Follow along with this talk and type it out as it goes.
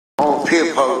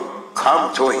people,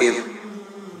 come to him,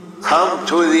 come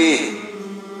to the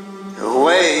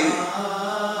way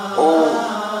of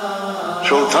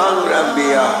Sultan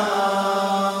al-Anbiya,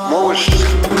 most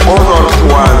honored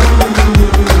one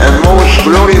and most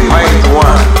glorified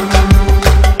one,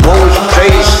 most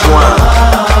praised one,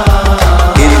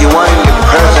 in divinely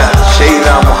present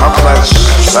Sayyidina Muhammad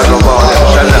sallallahu alaihi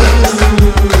wasallam.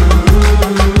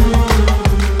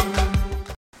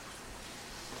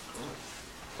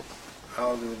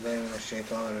 أعوذ بالله من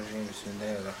الشيطان الرجيم بسم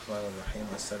الله الرحمن الرحيم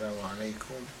السلام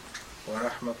عليكم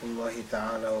ورحمة الله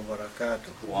تعالى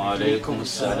وبركاته. وعليكم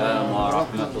السلام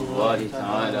ورحمة الله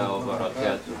تعالى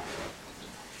وبركاته.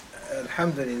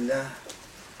 الحمد لله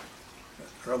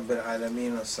رب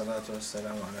العالمين والصلاة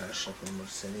والسلام على أشرف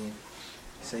المرسلين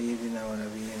سيدنا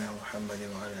ونبينا محمد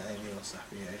وعلى آله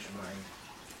وصحبه أجمعين.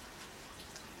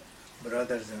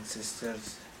 Brothers and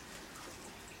sisters,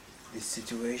 the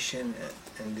situation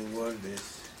in the world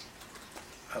is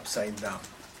upside down.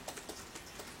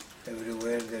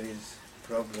 Everywhere there is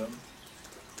problem,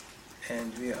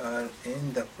 and we are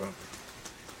in the problem.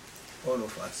 All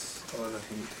of us, all of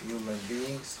human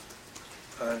beings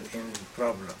are in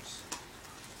problems.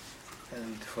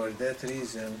 And for that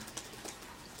reason,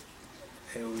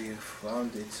 we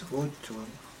found it's good to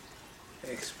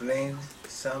explain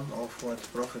some of what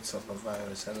Prophet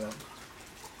ﷺ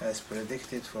has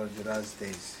predicted for the last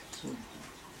days.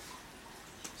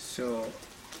 So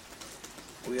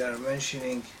we are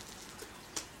mentioning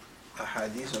a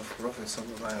hadith of Prophet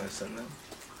ﷺ,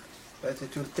 but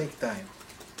it will take time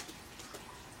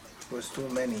because too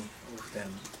many of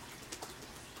them,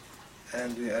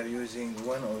 and we are using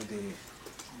one of the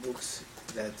books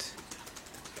that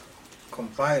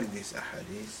compile these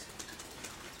ahadith,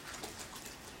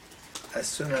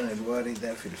 السنن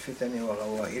الواردة في الفتن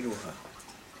وغوائلها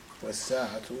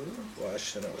والساعة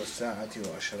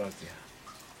وأشراتها.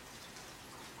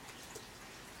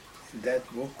 That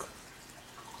book,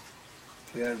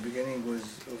 we are beginning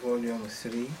with volume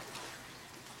 3,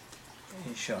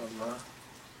 inshallah,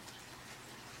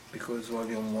 because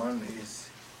volume 1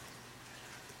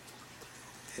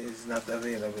 is not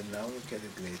available now. We'll get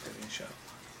it later, inshallah.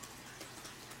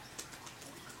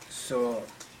 So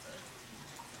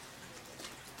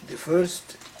the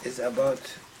first is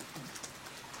about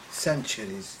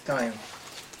centuries, time.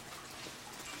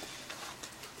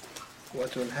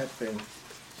 What will happen?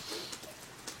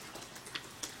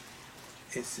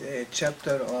 It's a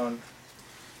chapter on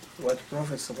what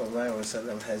Prophet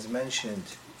ﷺ has mentioned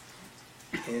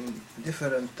in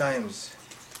different times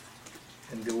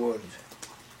in the world,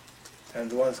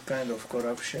 and what kind of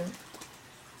corruption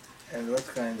and what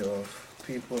kind of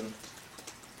people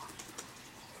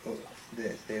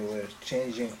they were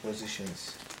changing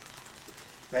positions,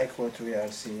 like what we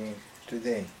are seeing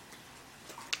today.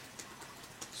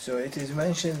 So it is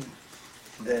mentioned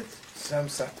that some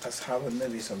Ashab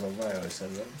al-Nabi sallallahu alayhi wa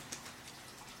sallam,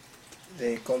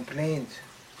 they complained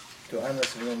to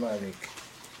Anas ibn Malik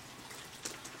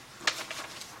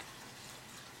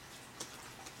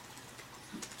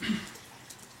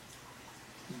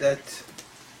that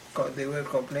they were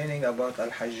complaining about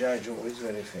Al-Hajjaj, who is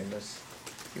very famous.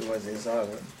 He was a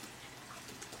Zalim,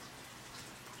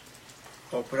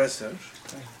 oppressor,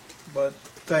 but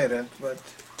tyrant, but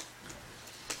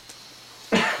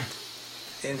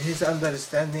in his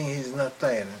understanding he is not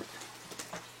tyrant,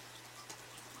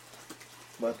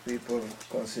 but people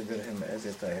consider him as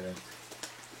a tyrant.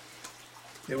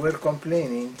 They were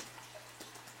complaining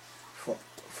for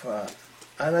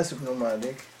Anas ibn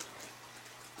Malik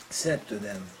said to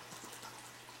them,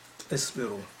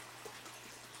 Isbiru,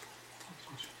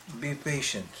 be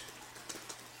patient.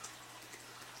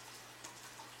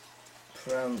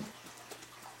 From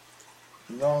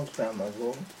long time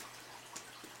ago,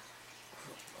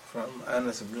 from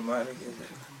Anas ibn Malik, is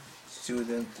a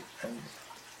student and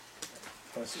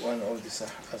was one of the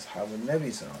Ashab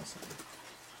al-Nabi sallallahu alaihi wasallam.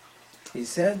 He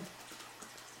said,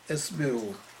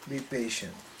 Isbiru, be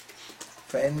patient.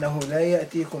 فإنه لا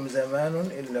يأتيكم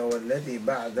زمان إلا والذي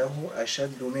بعده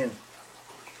أشد منه.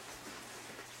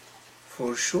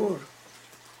 For sure,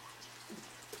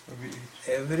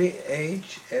 every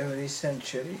age, every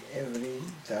century, every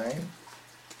time,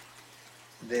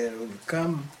 there will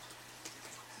come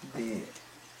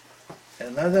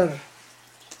another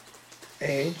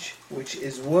age which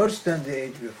is worse than the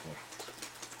age before,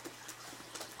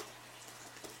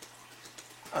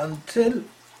 until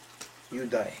you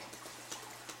die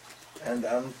and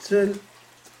until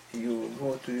you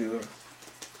go to your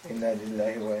Inna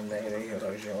lillahi wa inna ilayhi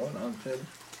raji'un, until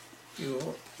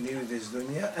you leave this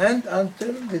dunya and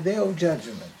until the day of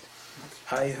judgment.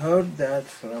 I heard that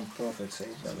from Prophet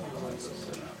Sayyidina Muhammad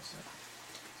sallallahu alaihi wasallam.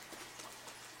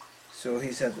 So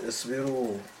he said,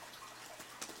 "Isbiru."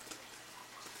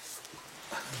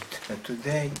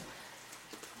 Today,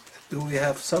 do we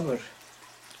have sabr?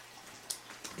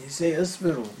 He say,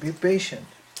 "Isbiru." Be patient.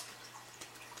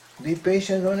 Be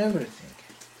patient on everything.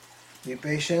 Be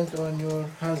patient on your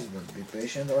husband. Be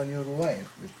patient on your wife.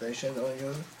 Be patient on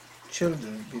your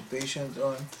children. Be patient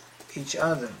on each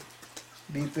other.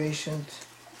 Be patient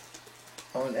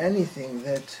on anything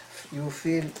that you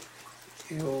feel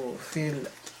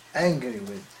angry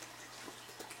with.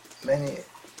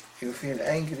 You feel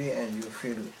angry and you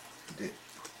feel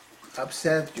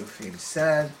upset, you feel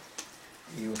sad,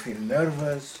 you feel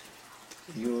nervous,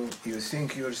 you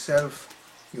think yourself,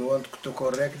 you want to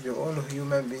correct the all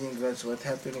human being. That's what's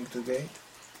happening today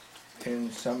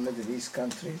in some Middle East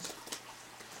countries.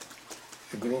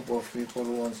 A group of people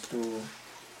wants to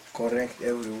correct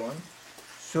everyone.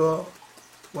 So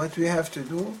what we have to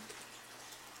do,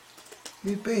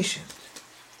 be patient.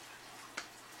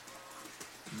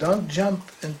 Don't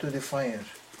jump into the fire.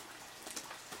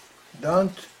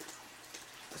 Don't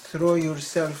throw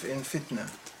yourself in fitna,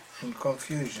 in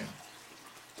confusion.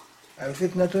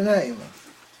 Al-fitnatu na'ima.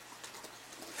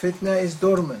 Fitna is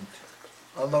dormant.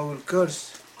 Allah will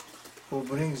curse who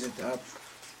brings it up.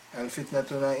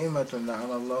 Al-fitnatu na'imatun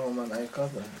la'ana Allahu man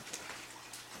ayqadhaha.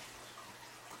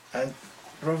 And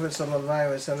Prophet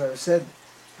ﷺ said,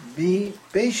 be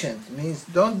patient, means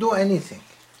don't do anything.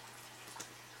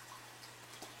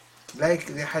 Like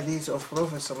the hadith of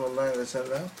Prophet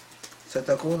ﷺ,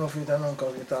 سَتَكُونُ فِتَنٌ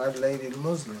كَقِطَعِ اللَّيْلِ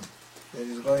الْمُظْلِمِ. There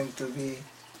is going to be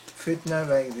fitna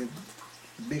like the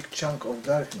big chunk of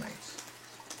dark nights.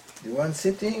 The one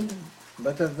sitting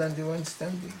better than the one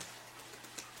standing.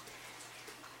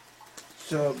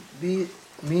 So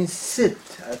means sit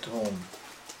at home.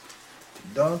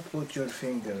 Don't put your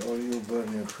finger or you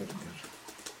burn your finger.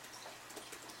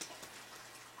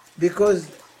 Because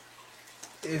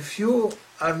if you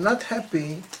are not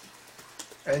happy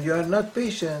and you are not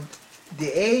patient, the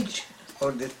age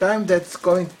or the time that's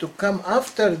going to come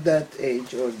after that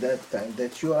age or that time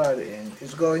that you are in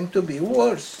is going to be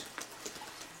worse.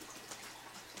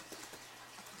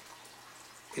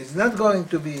 It's not going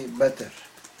to be better.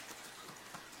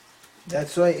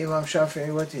 That's why Imam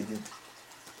Shafi'i, what he did?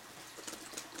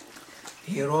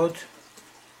 He wrote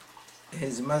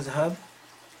his mazhab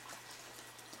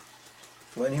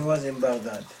when he was in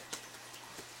Baghdad.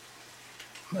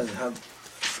 Mazhab,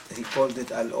 he called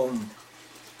it Al-Umm.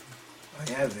 I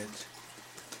have it.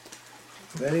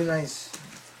 Very nice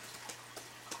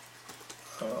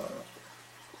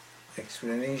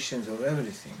explanations of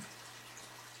everything.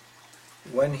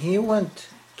 When he went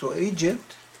to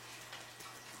Egypt,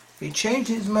 he changed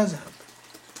his mazhab.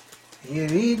 He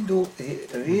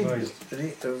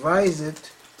revised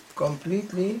it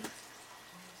completely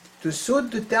to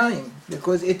suit the time,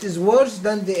 because it is worse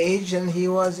than the age and he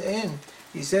was in.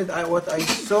 He said, what I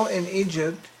saw in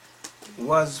Egypt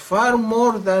was far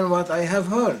more than what I have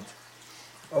heard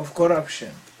of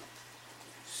corruption.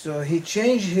 So he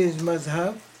changed his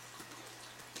mazhab,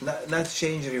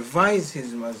 revised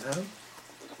his mazhab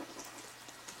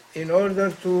in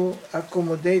order to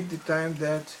accommodate the time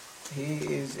that he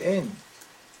is in.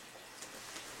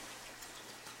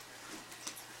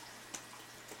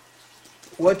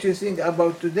 What do you think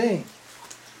about today?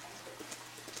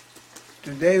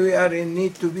 Today we are in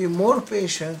need to be more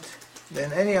patient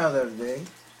than any other day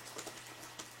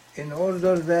in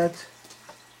order that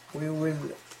we will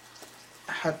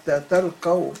حتى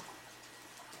تلقوا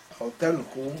أو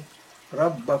تلقوا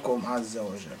ربكم عز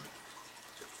وجل.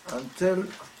 Until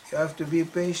you have to be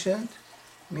patient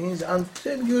means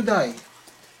until you die.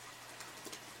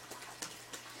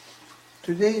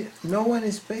 Today no one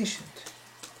is patient.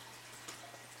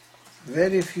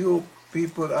 Very few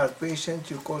people are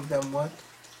patient. You call them what?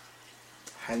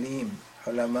 Halim,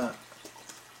 Hulama.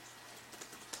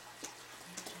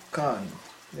 Calm.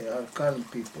 They are calm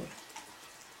people.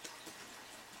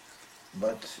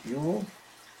 But you,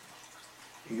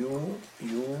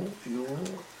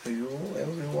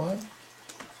 everyone,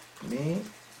 me,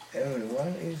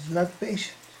 everyone is not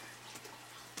patient.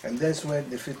 And that's where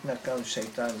the fitna comes.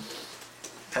 Shaitan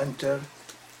enter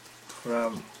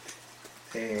from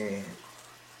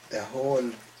the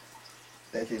hole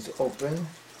that is open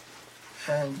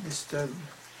and disturb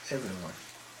everyone.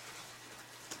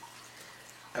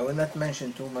 I will not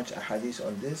mention too much ahadith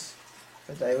on this,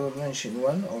 but I will mention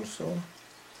one also.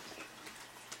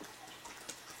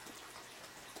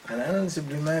 And Anas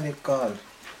ibn Malik called.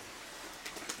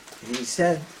 He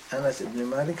said, Anas ibn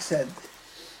Malik said,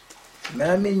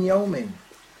 ما من يوم.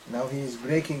 Now he is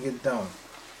breaking it down.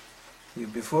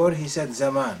 Before he said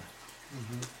zaman,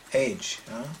 age,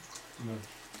 huh?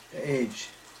 Age,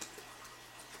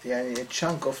 yani a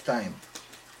chunk of time.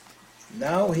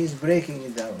 Now he's breaking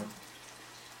it down.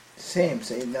 Same,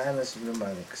 Sayyidina Anas ibn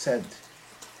Malik said,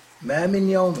 ما من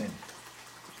يوم,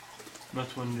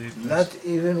 Not one day. not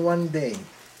even one day,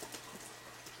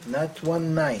 not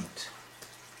one night,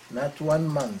 not 1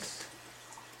 month,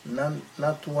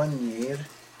 not 1 year,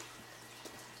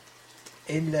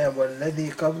 إلا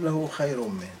والذي قبله خير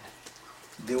منه.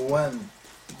 The one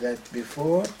that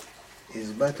before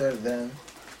is better than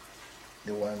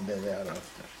the one that they are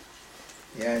after.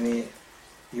 Yani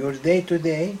your day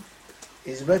today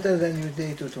is better than your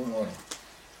day to tomorrow.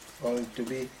 Going to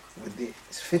be with the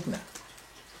fitna,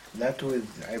 not with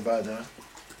ibadah,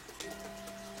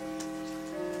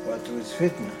 but with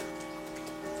fitna.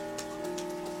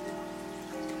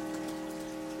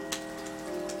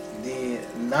 The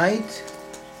night,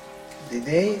 the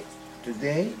day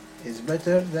today is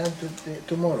better than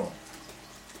tomorrow.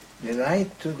 The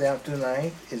night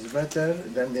tonight is better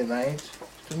than the night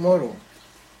tomorrow.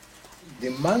 The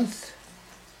month,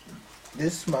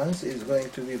 this month is going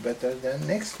to be better than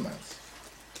next month.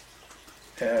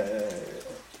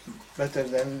 Better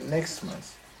than next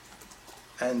month.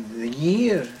 And the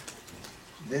year,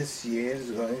 this year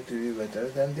is going to be better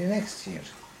than the next year.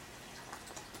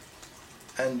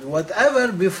 And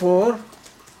whatever before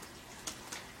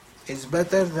is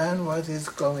better than what is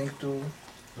going to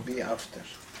be after.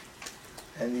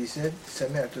 And he said,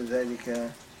 سمعت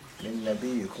ذلك من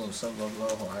نبيكم صلى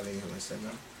الله عليه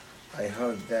وسلم. I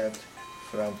heard that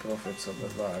from Prophet صلى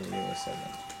الله عليه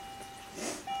وسلم.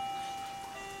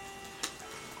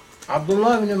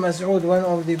 Abdullah ibn Mas'ud, one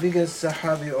of the biggest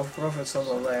Sahabi of Prophet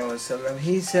صلى الله عليه وسلم,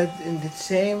 he said in the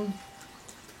same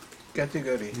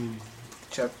category,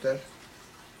 chapter,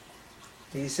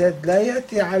 he said, لا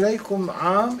يأتي عليكم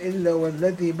عام إلا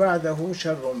والذي بعده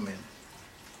شر منه.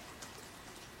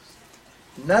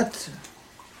 Not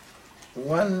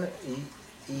 1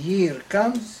 year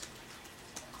comes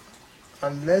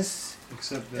unless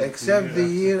except the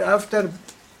year after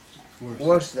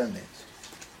worse than it.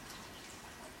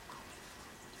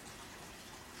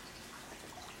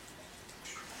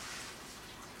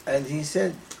 And he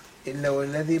said, إلا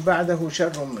والذي بعده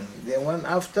شر منه. The one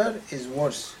after is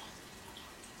worse.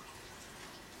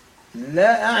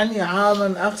 لا أعني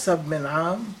عاما أخصب من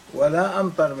عام ولا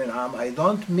أمطر من عام. I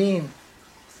don't mean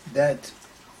that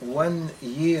 1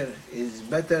 year is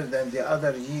better than the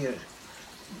other year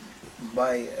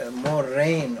by more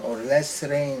rain or less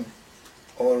rain,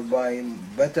 or by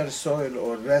better soil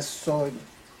or less soil,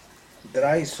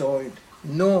 dry soil.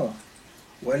 No.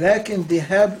 ولكن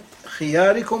ذهاب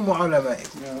خياركم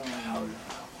وعلمائكم.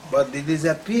 But the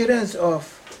disappearance of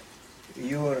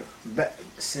your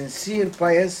sincere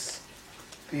pious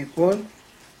people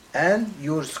and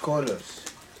your scholars,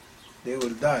 they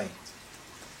will die.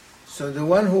 So the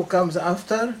one who comes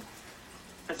after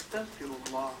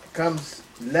comes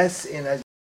less in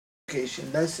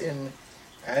education, less in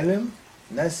ilm,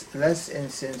 less in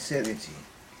sincerity.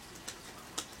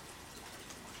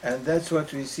 And that's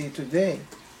what we see today.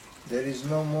 There is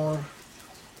no more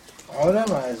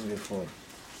ulama as before.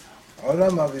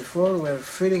 Ulama before were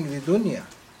filling the dunya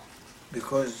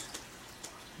because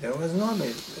there was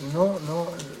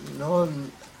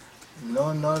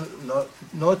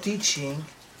no teaching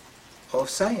of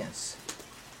science.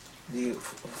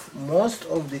 Most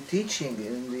of the teaching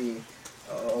in the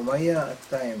Umayyad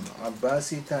time,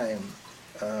 Abbasi time,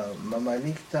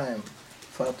 Mamalik time,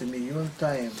 Fatimiyun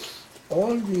time,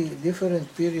 all the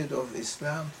different period of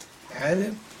Islam,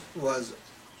 ilm was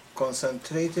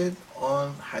concentrated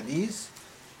on hadith,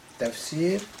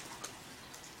 tafsir,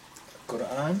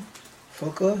 Quran,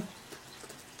 fiqh.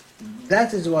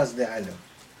 That was the ilm.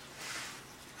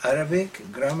 Arabic,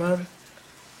 grammar,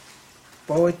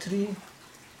 poetry,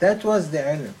 that was the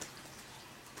ilm.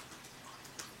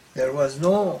 There was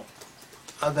no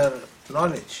other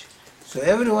knowledge. So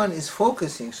everyone is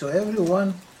focusing, so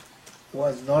everyone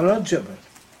was knowledgeable.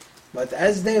 But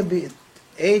as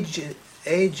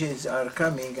ages are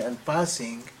coming and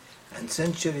passing, and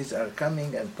centuries are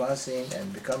coming and passing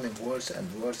and becoming worse and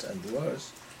worse and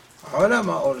worse,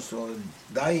 ulama also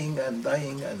dying and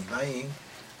dying and dying.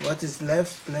 What is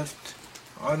left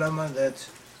ulama that,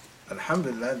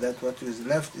 alhamdulillah, that what is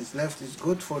left is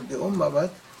good for the ummah,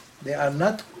 but they are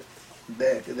not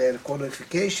their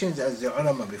qualifications as the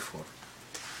ulama before.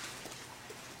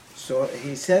 So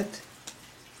he said,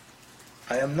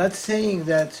 I am not saying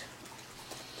that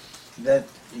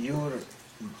your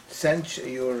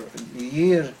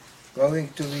year going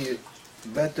to be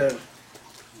better,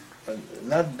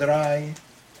 not dry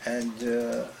and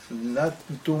not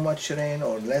too much rain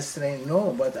or less rain.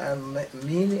 No, but I'm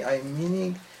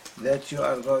meaning that you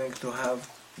are going to have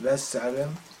less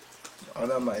alim.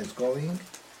 Ulama is going,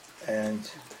 and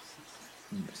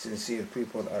sincere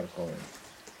people are going.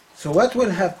 So what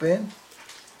will happen?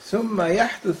 ثم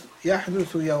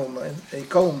يحدث يوما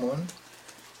قوم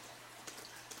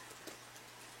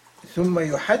ثم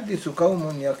يحدث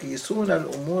قوم يقيسون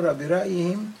الأمور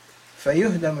برأيهم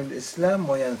فيهدم الإسلام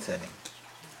وينثني.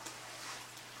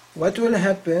 What will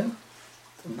happen?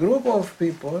 Group of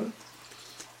people,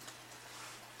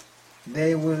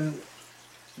 they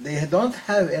don't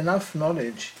have enough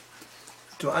knowledge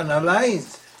to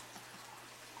analyze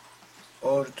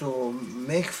or to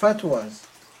make fatwas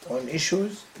on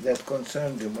issues that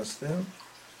concern the Muslim.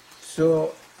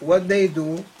 So what they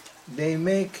do, they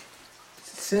make,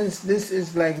 since this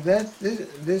is like that,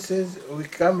 we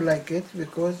come like it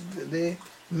because they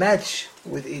match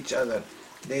with each other.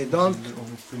 They don't. Their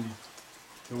own opinion.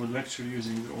 They will lecture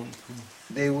using their own opinion.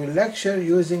 They will lecture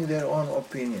using their own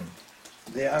opinion.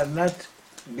 They are not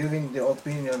giving the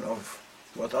opinion of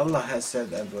what Allah has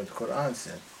said and what Quran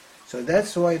said. So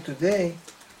that's why today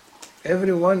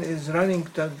everyone is running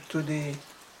to the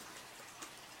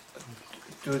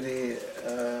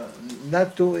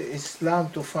not to Islam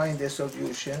to find a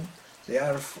solution. They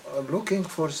are looking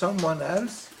for someone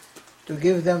else to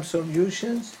give them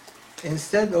solutions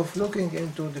instead of looking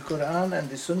into the Quran and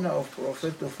the Sunnah of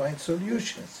Prophet to find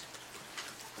solutions.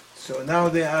 So now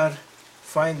they are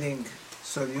finding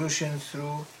solutions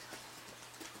through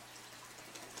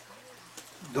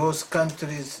those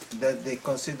countries that they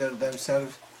consider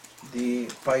themselves the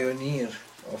pioneer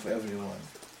of everyone.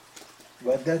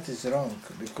 But that is wrong,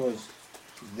 because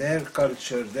their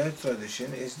culture, their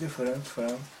tradition is different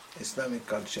from Islamic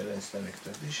culture and Islamic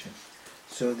tradition.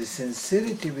 So the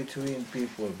sincerity between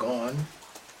people gone,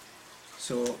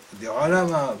 so the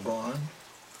ulama gone,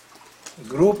 a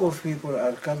group of people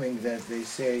are coming that they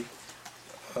say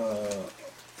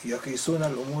يقيسون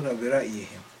الأمور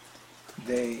برأيهم.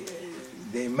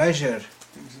 They measure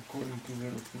Things according to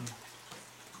their opinion.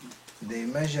 they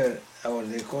measure, or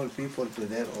they call people to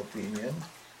their opinion.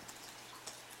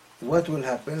 What will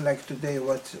happen? Like today,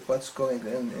 what's going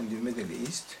on in the Middle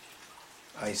East?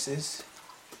 ISIS.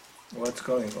 What's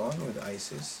going on with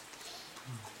ISIS?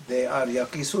 They are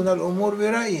يقيسون الأمور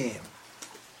برأيهم.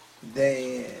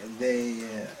 They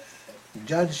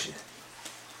judge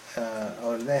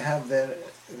or they have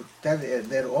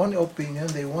their own opinion.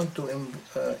 They want to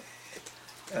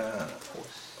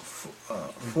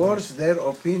force their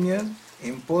opinion,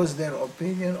 impose their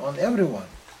opinion on everyone,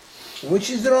 which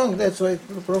is wrong. That's why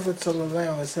the Prophet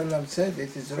ﷺ said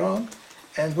it is wrong.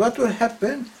 And what will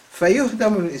happen?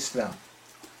 فَيُهْدَمُ الْإِسْلَامِ.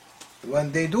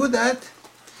 When they do that,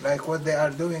 like what they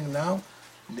are doing now,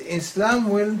 the Islam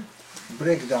will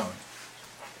break down.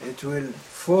 It will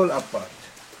fall apart.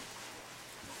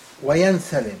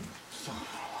 وَيَنْسَلِمْ.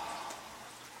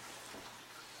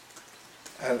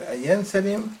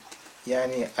 ينسلم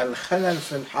يعني الخلل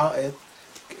في الحائط.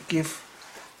 كيف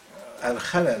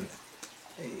الخلل?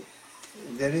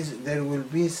 There will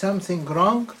be something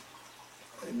wrong,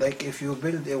 like if you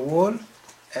build a wall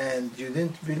and you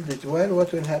didn't build it well,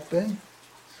 what will happen?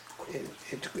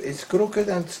 It's crooked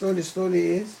and slowly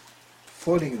is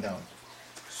falling down.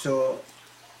 So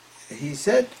he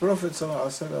said, Prophet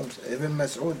ﷺ, Ibn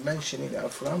Mas'ud mentioning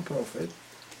from Prophet,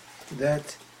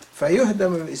 that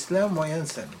فَيُهْدَمُ الْإِسْلَامُ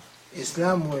وَيَنْسَلُ.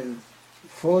 Islam will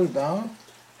fall down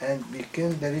and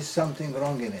there is something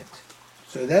wrong in it.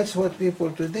 So that's what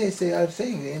people today are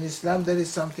saying. In Islam there is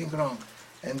something wrong.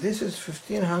 And this is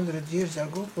 1500 years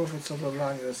ago, Prophet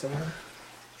ﷺ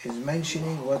is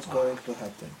mentioning what's going to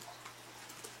happen.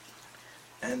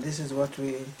 And this is what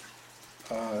we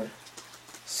are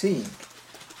seeing.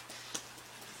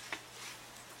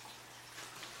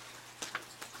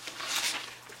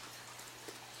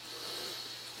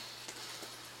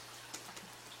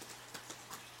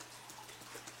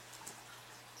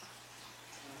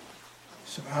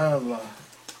 Subhanallah,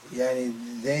 yani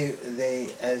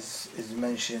they as is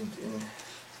mentioned in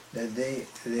that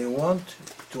they want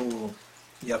to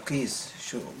yaqis,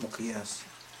 muqyas.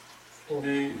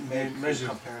 They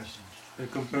measure, they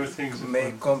compare things.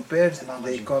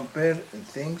 They compare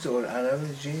things or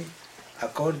analogy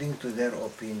according to their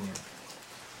opinion.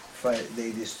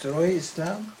 They destroy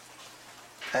Islam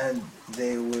and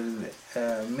they will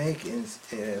make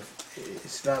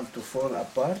Islam to fall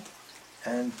apart,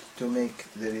 and to make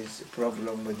there is a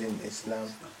problem within Islam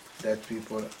that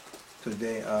people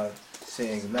today are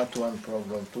saying not one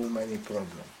problem, too many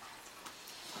problems.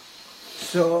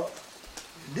 So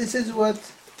this is what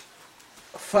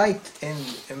fight in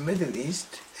Middle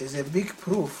East is a big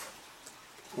proof.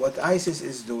 What ISIS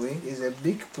is doing is a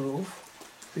big proof,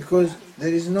 because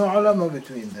there is no ulama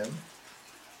between them.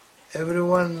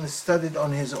 Everyone studied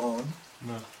on his own.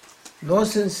 No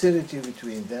sincerity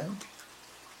between them.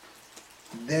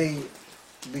 They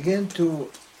begin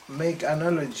to make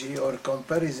analogy or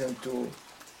comparison to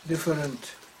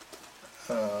different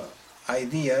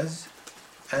ideas,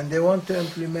 and they want to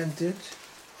implement it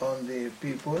on the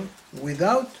people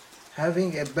without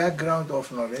having a background of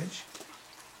knowledge.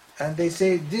 And they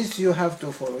say, this you have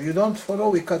to follow. You don't follow,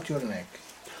 we cut your neck.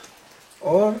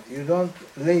 Or you don't,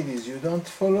 ladies, you don't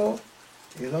follow,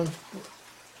 we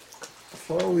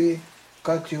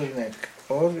cut your neck.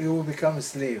 Or you will become a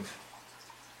slave.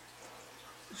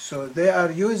 So they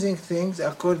are using things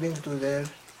according to their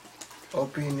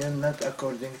opinion, not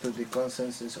according to the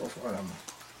consensus of ulama.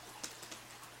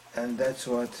 And that's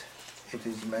what it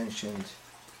is mentioned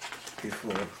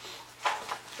before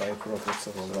by Prophet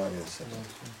sallallahu alaihi wasallam.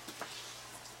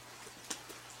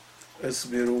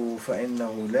 اصبروا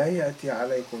فإنه لا يأتي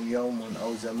عليكم يوم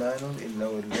أو زمان إلا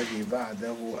والذي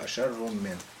بعده أشر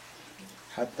منه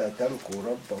حتى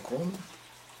تلقوا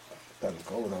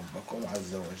ربكم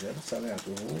عز وجل.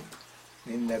 سمعته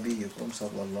من نبيكم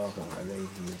صلى الله عليه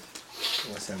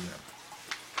وسلم.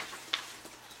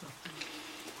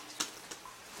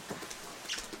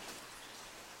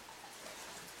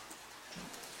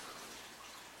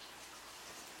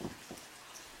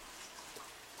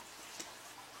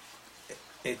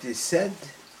 It is said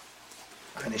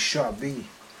عن الشعبي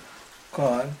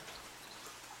قال,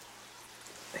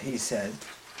 he said,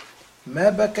 ما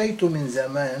بكيت من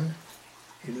زمان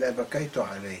إلا بكيت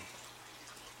عليه.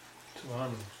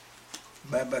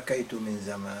 ما بكيت من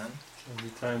زمان.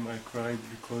 Every time I cried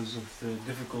because of the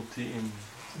difficulty in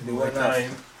The my one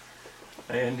time,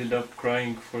 I ended up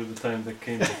crying for the time that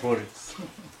came before it,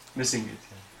 missing it.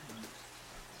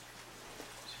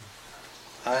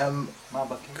 I am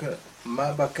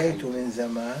ما بكيت من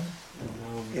زمان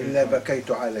إلا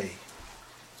بكيت عليه.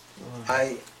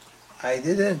 I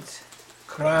didn't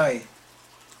cry.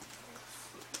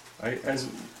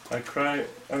 I cry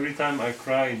every time I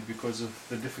cried because of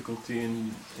the difficulty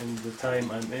in the time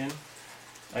I'm in.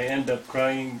 I end up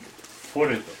crying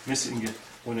for it, missing it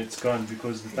when it's gone,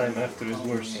 because the time after is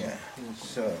worse. Yeah.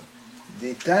 So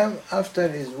the time after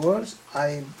is worse.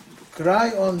 I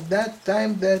cry on that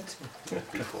time that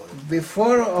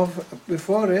before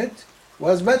it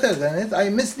was better than it. I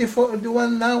miss the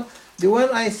one now. The one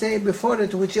I say before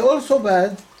it, which is also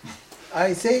bad,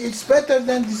 I say it's better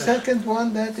than the second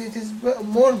one, that it is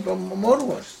more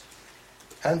worse.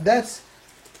 And that's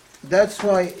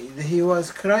why he was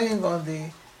crying on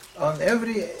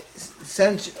every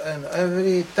sense and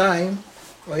every time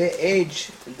or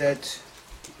age that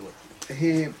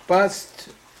he passed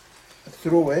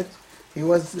through it. He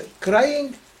was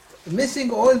crying,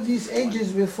 missing all these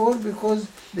ages before, because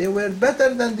they were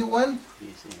better than the one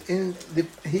he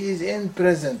is in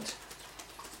present.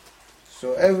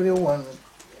 So everyone,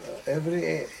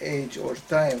 every age or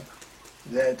time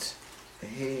that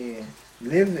he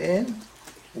lived in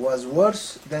was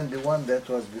worse than the one that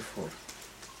was before.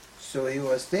 So he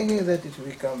was thinking that it will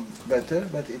become better,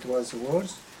 but it was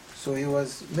worse. So he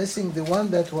was missing the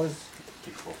one that was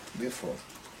before.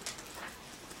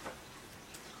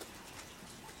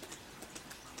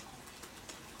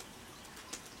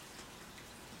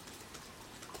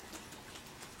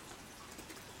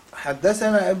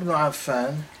 حدثنا ابن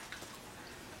عفان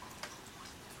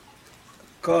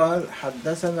قال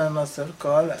حدثنا نصر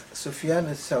قال سفيان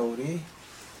الثوري,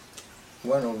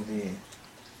 one of the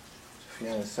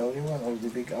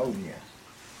big awliya,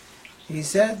 he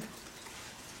said,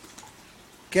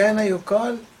 كان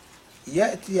يقال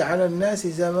يأتي على الناس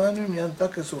زمان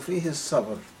ينتقص فيه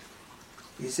الصبر.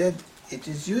 He said, it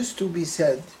is used to be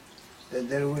said that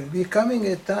there will be coming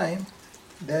a time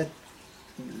that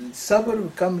sabr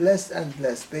become less and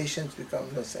less, patience become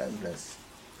less and less,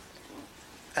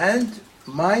 and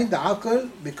mind, aql,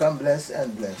 become less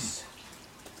and less,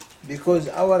 because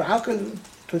our aql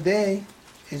today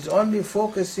is only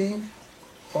focusing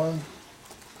on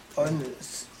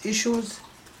issues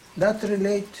that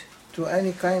relate to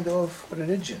any kind of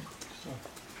religion.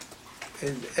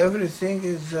 Everything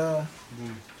is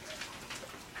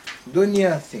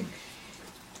dunya thing.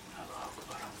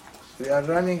 We are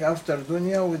running after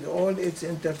dunya with all its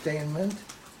entertainment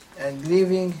and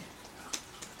leaving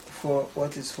for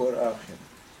what is for akhirah.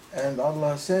 And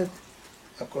Allah said,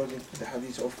 according to the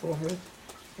hadith of Prophet,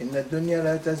 إِنَّ الدُّنْيَا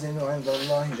لَا تَزِنُ عِنْدَ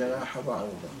اللَّهِ جَنَاحَ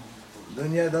بَعُوضَةٍ.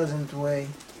 Dunya doesn't weigh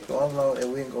to Allah a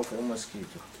wing of a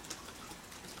mosquito.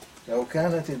 لو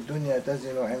كانت الدنيا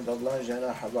تزن عند الله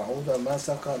جناح بعوضة ما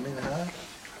سقى منها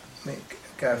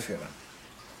كافرا.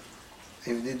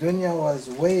 If the dunya was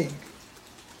weighing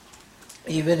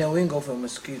even a wing of a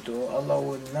mosquito, Allah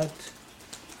would not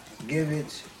give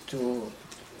it to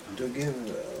give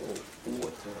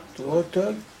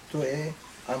water to a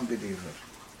unbeliever.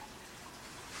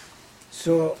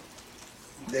 So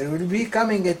there will be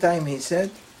coming a time, he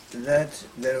said, that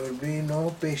there will be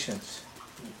no patience.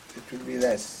 It will be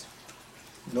less.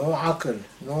 No aql,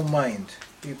 no mind.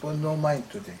 People no mind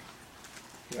today.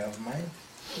 You have mind?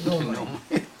 No mind.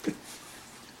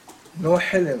 No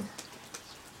hilm,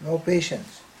 no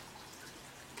patience,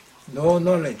 no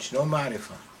knowledge, no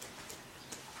ma'rifah.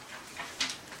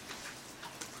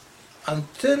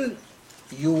 Until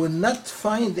you will not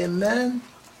find a man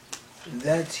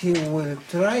that he will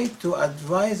try to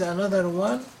advise another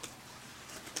one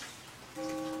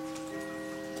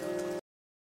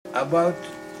about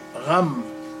gham,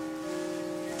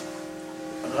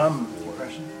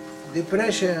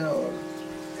 depression or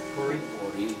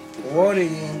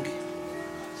worrying.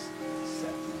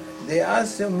 They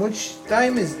asked him, which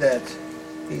time is that?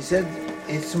 He said,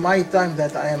 it's my time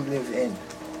that I am lived in.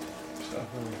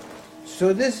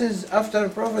 So this is after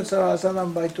Prophet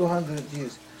ﷺ by 200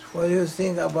 years. What do you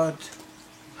think about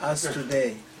us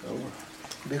today?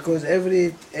 Because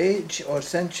every age or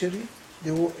century,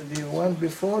 the one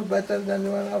before better than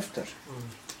the one after.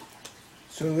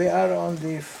 So we are on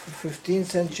the 15th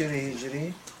century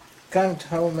Hijri. Count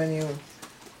how many,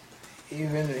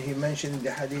 even he mentioned in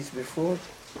the hadith before,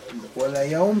 وَلَا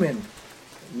يَوْمٍ,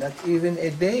 not even a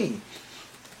day.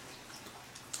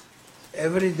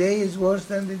 Every day is worse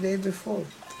than the day before.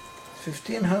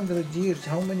 1500 years,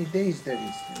 how many days there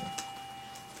is?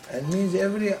 It means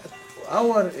every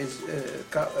hour is,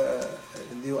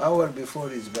 the hour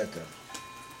before is better.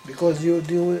 Because you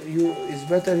is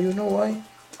better, you know why?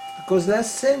 Because that's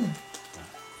sin.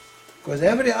 Because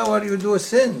every hour you do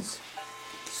sins.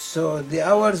 So the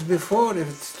hours before, if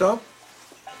it stops,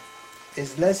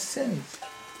 is less sins.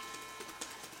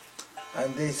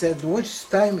 And they said, which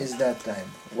time is that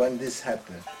time when this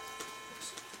happened?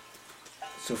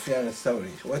 Sufyan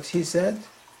al-Thawri. What he said?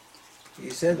 He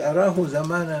said, Arahu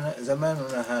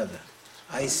zamanuna hada.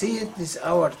 I see it is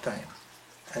our time.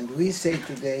 And we say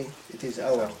today it is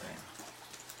our time.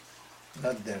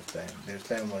 Not their time. Their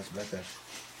time was better.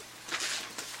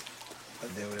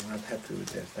 But they were not happy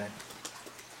with their time.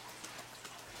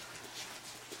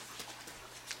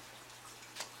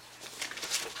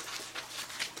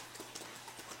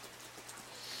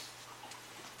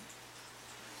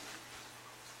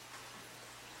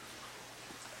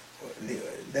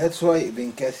 That's why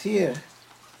Ibn Kathir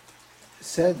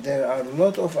said there are a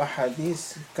lot of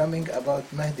ahadith coming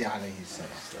about Mahdi alayhi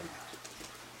salam.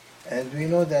 And we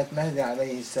know that Mahdi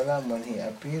alayhi salam, when he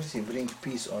appears, he brings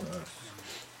peace on earth.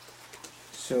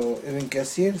 So Ibn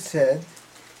Kathir said,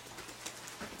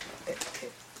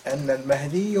 أن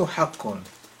المهدي حق.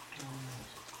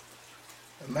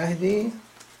 Mahdi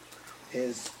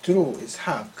is true, is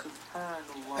haq.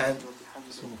 And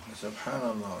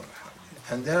subhanallah.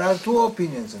 And there are two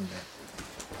opinions in that.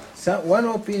 So one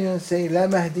opinion say لا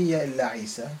مهدي إلا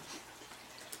عيسى,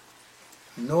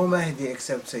 no Mahdi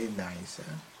except Sayyidina Isa.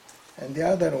 And the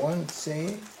other one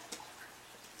say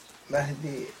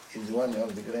Mahdi is one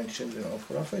of the grandchildren of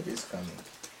Prophet is coming.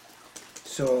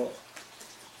 So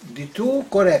the two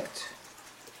correct.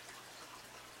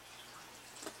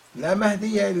 لا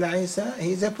مهدي إلا عيسى,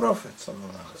 he is a prophet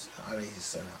sallallahu alayhi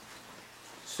wasallam.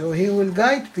 So he will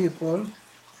guide people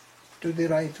to the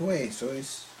right way. So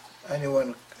is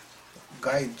anyone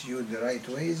guide you the right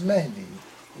way is Mahdi.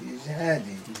 He is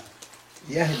Hadi.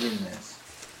 Yahdi al-Nas.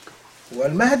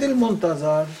 Wal-Mahdi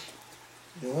al-Muntazar,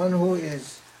 the one who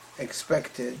is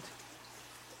expected,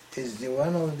 is the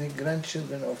one of the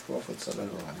grandchildren of Prophet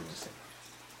sallallahu alaihi wasallam.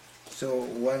 So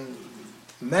when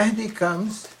Mahdi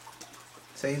comes,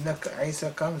 Sayyidina Isa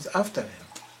comes after him.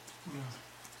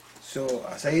 So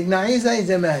Sayyidina Isa is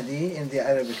a Mahdi in the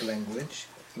Arabic language,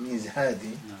 means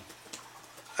Hadi.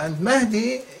 And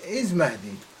Mahdi is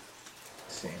Mahdi.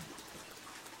 Same.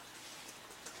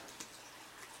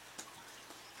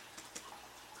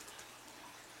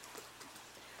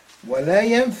 ولا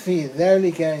ينفي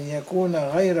ذلك أن يكون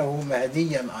غيره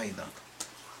مهديا أيضا.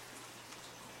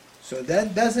 So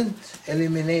that doesn't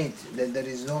eliminate that there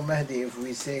is no Mahdi if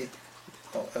we say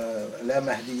لا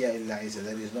مهدي إلا عيسى,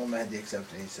 there is no Mahdi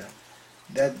except Isa.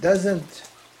 That doesn't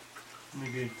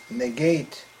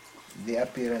negate the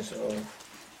appearance of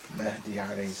Mahdi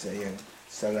alayhi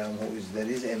salam, who is, there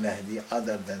is a Mahdi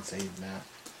other than Sayyidina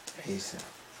Isa.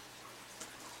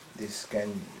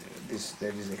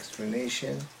 There is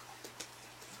explanation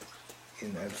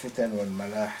in Al-Fitan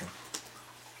wal-Malahim.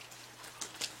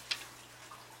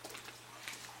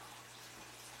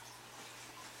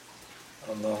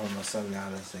 Allahumma salli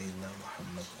ala Sayyidina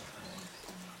Muhammad.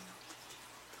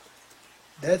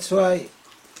 That's why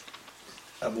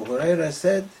Abu Huraira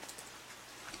said,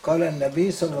 قال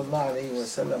النبي صلى الله عليه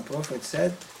وسلم, Prophet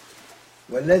said,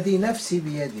 وَالَّذِي نَفْسِي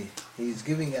بِيَدِهِ. He is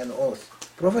giving an oath.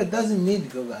 Prophet doesn't need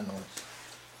to give an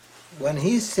oath. When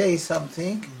he says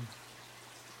something,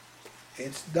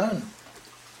 it's done.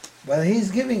 But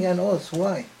he's giving an oath.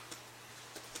 Why?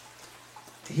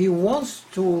 He wants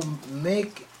to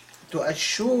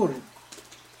assure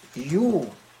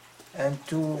you and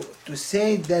to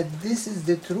say that this is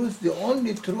the truth, the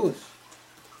only truth.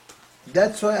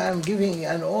 That's why I'm giving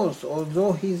an oath,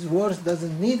 although his words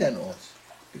doesn't need an oath,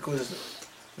 because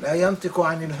لا ينطق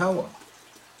عن الهوى.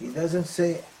 He doesn't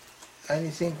say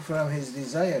anything from his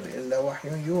desire, إلا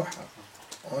وحي يوحى.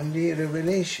 Only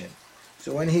revelation.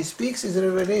 So when he speaks, is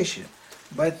revelation.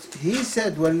 But he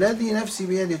said, وَالَّذِي نَفْسِي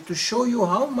بِيَدِهِ, to show you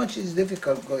how much is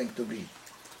difficult going to be.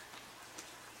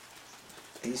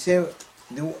 He said,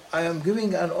 I am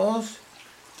giving an oath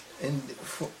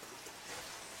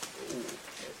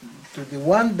to the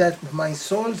one that my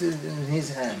soul is in his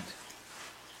hand.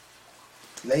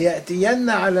 لَيَأْتِيَنَّ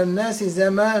عَلَى النَّاسِ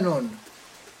زَمَانٌ,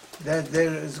 that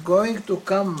there is going to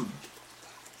come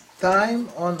time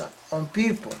on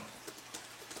people.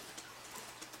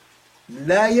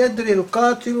 لا يدري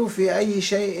القاتل في أي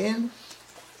شيء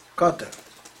قتل.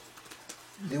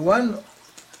 The one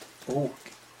who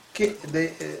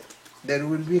there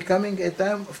will be coming a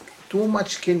time of too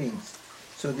much killings.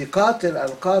 So the qatil,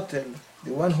 al-qatil,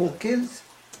 the one who kills,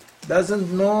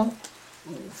 doesn't know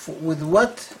with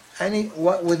what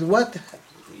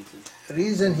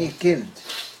reason he killed.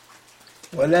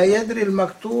 ولا يدري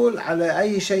المقتول على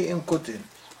أي شيء قتل.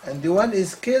 And the one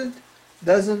is killed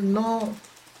doesn't know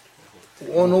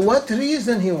on what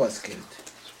reason he was killed.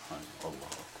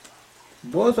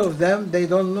 Both of them, they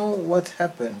don't know what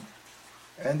happened.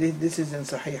 And this is in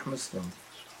Sahih Muslim,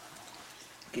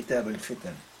 Kitab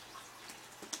al-Fitan.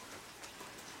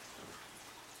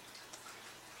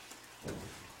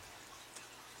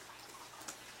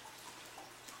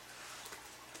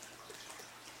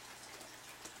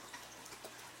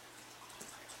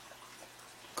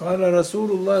 قال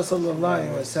رسول الله صلى الله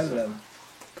عليه وسلم,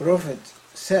 Prophet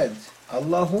said,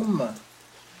 اللهم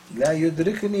لا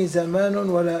يدركني زمان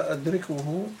ولا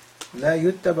أدركه لا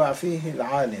يتبع فيه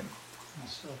العالم.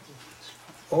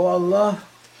 Oh Allah,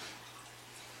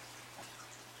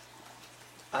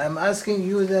 I'm asking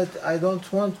you that I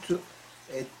don't want to,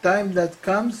 a time that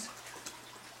comes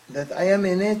that I am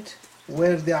in it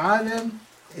where the alim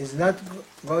is not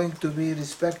going to be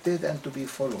respected and to be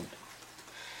followed.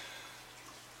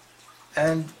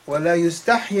 And ولا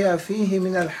يستحيا فيه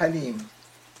من الحليم,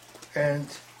 and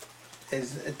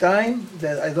is a time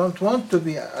that I don't want to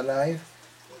be alive,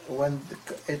 when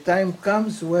a time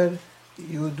comes where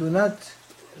you do not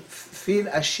feel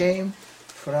ashamed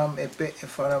from a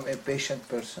patient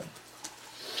person.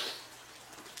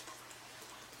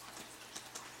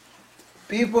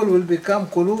 People will become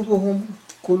قلوبهم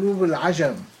قلوب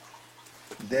العجم.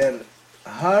 Their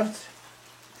heart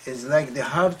is like the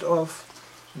heart of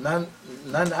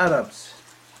non-Arabs.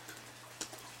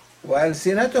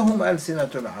 وألسنتهم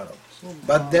ألسنة العرب.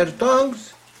 But their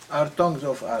tongues are tongues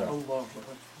of Arab.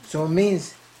 So it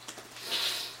means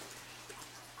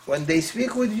when they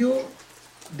speak with you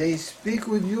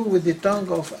with the tongue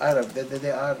of Arab, that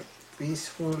they are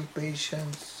peaceful,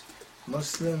 patient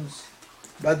Muslims,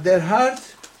 but their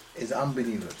heart is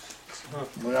unbelievers,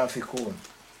 munafiqun,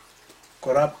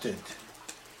 corrupted.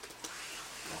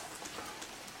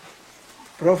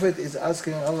 Prophet is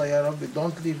asking Allah, Ya Rabbi,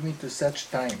 don't leave me to such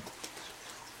time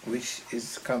which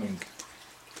is coming.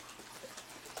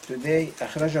 Today,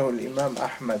 أخرجه الإمام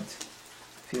أحمد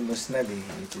في مسنده,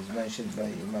 it is mentioned by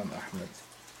Imam Ahmad.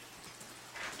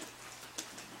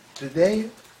 Today,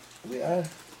 we are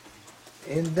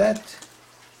in that,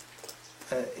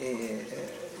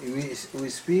 we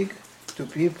speak to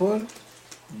people,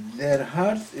 their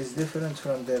heart is different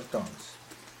from their tongues.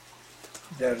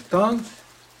 Their tongues,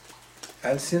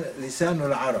 لسان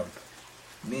العرب,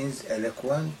 means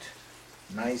eloquent,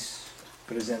 nice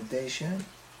presentation,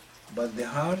 but the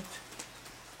heart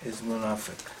is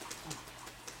munafiq.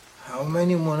 How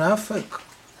many munafiq?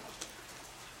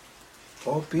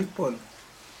 Oh people,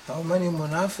 how many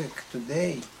munafiq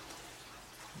today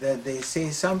that they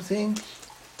say something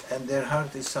and their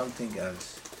heart is something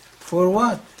else. For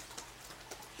what?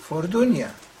 For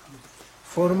dunya,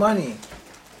 for money.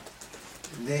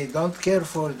 They don't care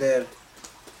for their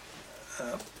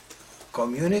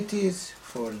communities,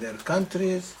 for their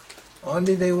countries,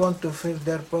 only they want to fill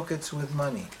their pockets with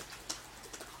money.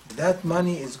 That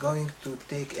money is going to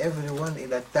take everyone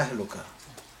ila tahluka,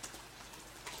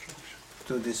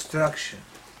 to destruction.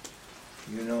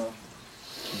 You know,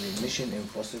 the Mission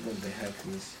Impossible, they have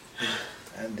this,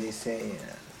 and they say,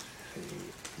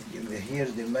 you hear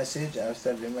the message,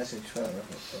 after the message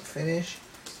finish,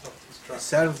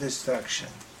 self-destruction.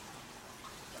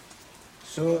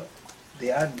 So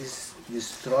they are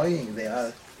destroying the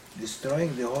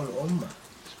whole ummah.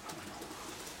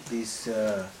 These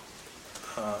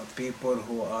people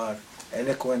who are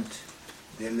eloquent,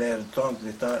 they learn tongue,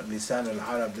 lisan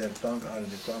al-Arab, their tongue are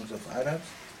the tongues of Arabs,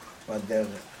 but their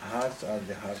hearts are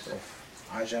the hearts of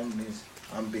Ajam, means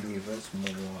unbelievers,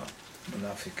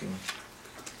 munafiqin.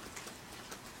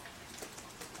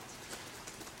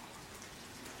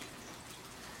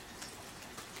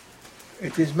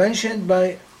 It is mentioned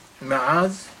by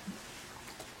Ma'az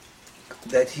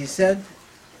that he said,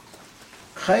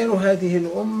 خير هذه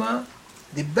الأمة,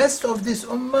 the best of this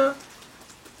ummah,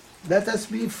 let us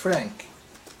be frank.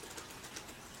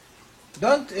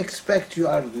 Don't expect you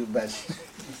are the best.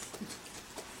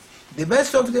 The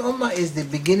best of the ummah is the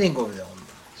beginning of the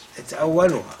ummah. It's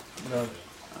أولها.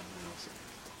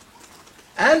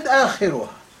 And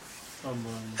آخرها.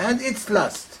 And its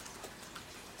last.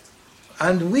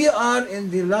 And we are in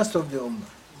the last of the ummah.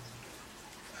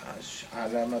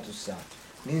 علامة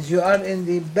الساعة. Means you are in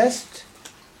the best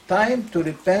time to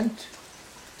repent,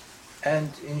 and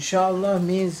inshallah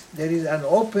means there is an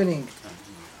opening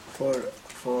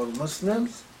for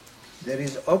Muslims, there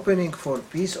is opening for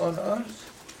peace on earth,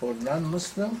 for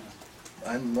non-Muslim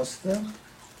and Muslim.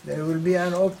 There will be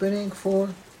an opening for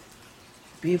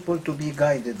people to be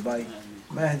guided by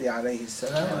Mahdi alayhi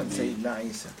salam and Sayyidina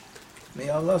Isa. May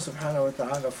Allah subhanahu wa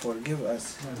ta'ala forgive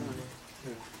us,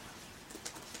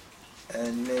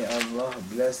 and may Allah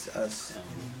bless us.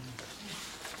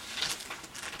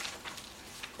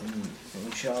 And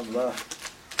inshallah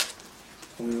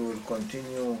we will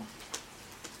continue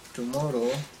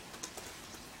tomorrow,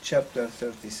 chapter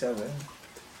 37.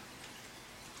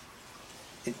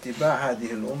 اتباع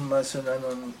هذه الأمة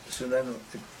سنن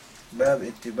باب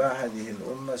اتباع هذه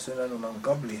الأمة سنن من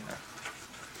قبلها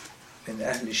من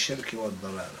أهل الشرك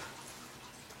والضلالة.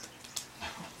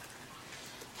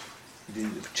 The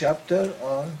chapter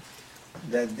on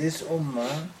that this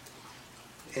ummah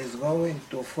is going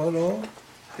to follow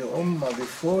the ummah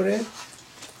before it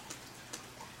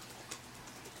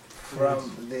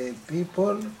from the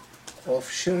people of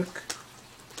shirk.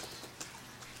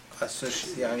 The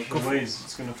ways,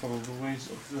 it's going to follow the ways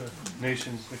of the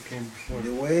nations that came before.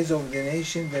 The ways of the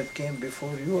nation that came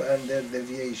before you and their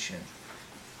deviation.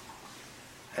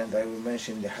 And I will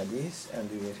mention the hadith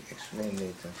and we will explain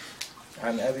later.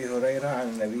 عن أبي هريرة عن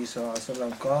النبي صلى الله عليه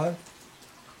وسلم قال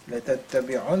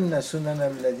لتتبعن سنن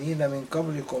الذين من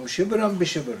قبلكم شبرا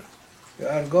بشبر. You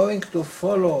are going to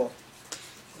follow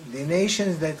the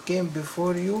nations that came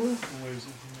before you. The ways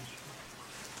of the nation.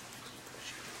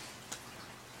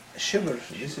 Shibr,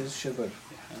 this is shibr.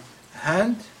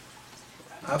 Hand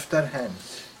after hand.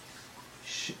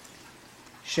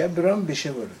 Shibran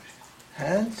bishibr.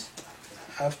 Hands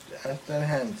after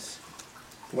hands.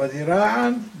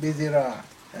 وذراعا بذراع.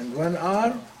 And one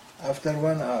arm after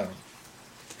one arm.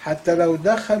 حتى لو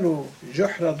دخلوا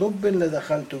جحر ضب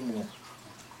لدخلتموه.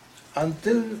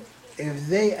 Until if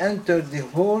they enter the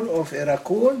hole of a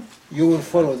raccoon, you will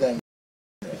follow them.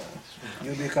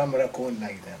 You become raccoon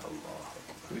like them.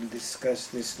 We'll discuss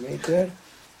this later.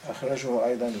 أخرجه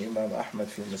أيضا الإمام أحمد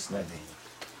في مسنده.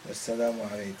 والسلام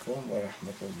عليكم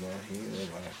ورحمة الله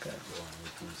وبركاته.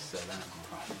 وعليكم السلام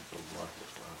ورحمة الله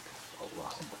وبركاته. الله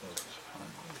أكبر. سبحان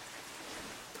الله.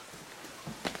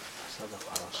 صدق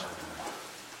رسول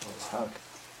الله.